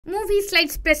Movie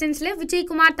slides பிரசன்ஸ்ல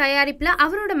Vijayakumar தயாரிப்புல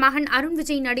அவரோட மகன் அருண்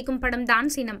விஜய் நடிக்கும் படம் தான்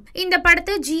சினம். இந்த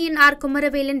படத்தை CMR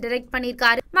குமரவேலன் டைரக்ட்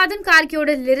பண்ணிருக்காரு. மதன் கார்கியோட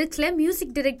லிரிக்ஸ்ல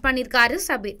மியூசிக் டைரக்ட் பண்ணிருக்காரு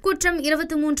சபீர். குற்றம்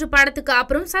 23 படத்துக்கு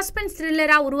அப்புறம் சஸ்பென்ஸ்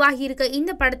த்ரில்லரா உருவாகி இருக்க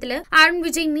இந்த படத்துல அருண்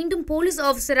விஜய் மீண்டும் போலீஸ்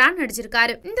ஆபீசரா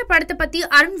நடிச்சிருக்காரு. இந்த படத்தை பத்தி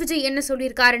அருண் விஜய் என்ன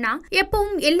சொல்லிருக்காருன்னா,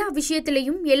 எப்பவும் எல்லா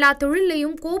விஷயத்திலையும் எல்லா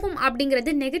தொழிலையும் கோபம்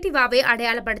அப்படிங்கிறது நெகட்டிவாவே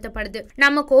அடையாளப்படுத்தப்படுது.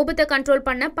 நம்ம கோபத்தை கண்ட்ரோல்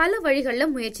பண்ண பல வழிகள்ல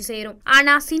முயற்சி செய்யறோம்.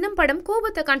 ஆனா சினம் படம்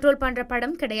கோபத்தை கண்ட்ரோல் பண்ற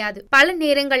படம் கிடையாது. பல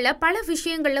நேரங்கள்ல பல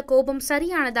விஷயங்கள்ல கோபம்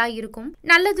சரியானதா இருக்கும்.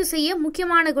 நல்லது செய்ய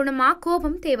முக்கியமான குணமா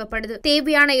கோபம் தேவைப்படுது.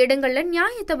 தேவையான இடங்கள்ல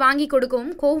நியாயத்தை வாங்கி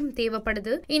கொடுக்கவும் கோபம்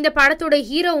தேவைப்படுது. இந்த படத்தோட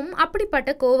ஹீரோவும்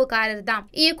அப்படிப்பட்ட கோபக்காரர் தான்.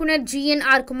 இயக்குனர்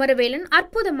CMR குமரவேலன்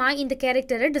அற்புதமா இந்த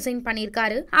கேரக்டரை டிசைன்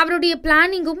பண்ணிருக்காரு. அவருடைய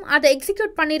பிளானிங்கும் அதை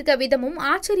எக்ஸிக்யூட் பண்ணிருக்க விதமும்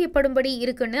ஆச்சரியப்படும்படி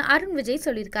இருக்குன்னு அருண் விஜய்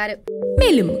சொல்லிருக்காரு.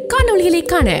 மேலும் காணொளிகளை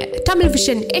காண தமிழ்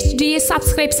விஷன் HD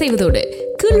சப்ஸ்கிரைப் செய்வதோடு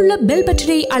கீழுள்ள பெல்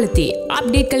பட்டனை அழுத்தி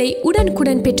அப்டேட்களை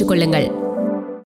உடனுக்குடன் பெற்றுக்கொள்ளுங்கள்.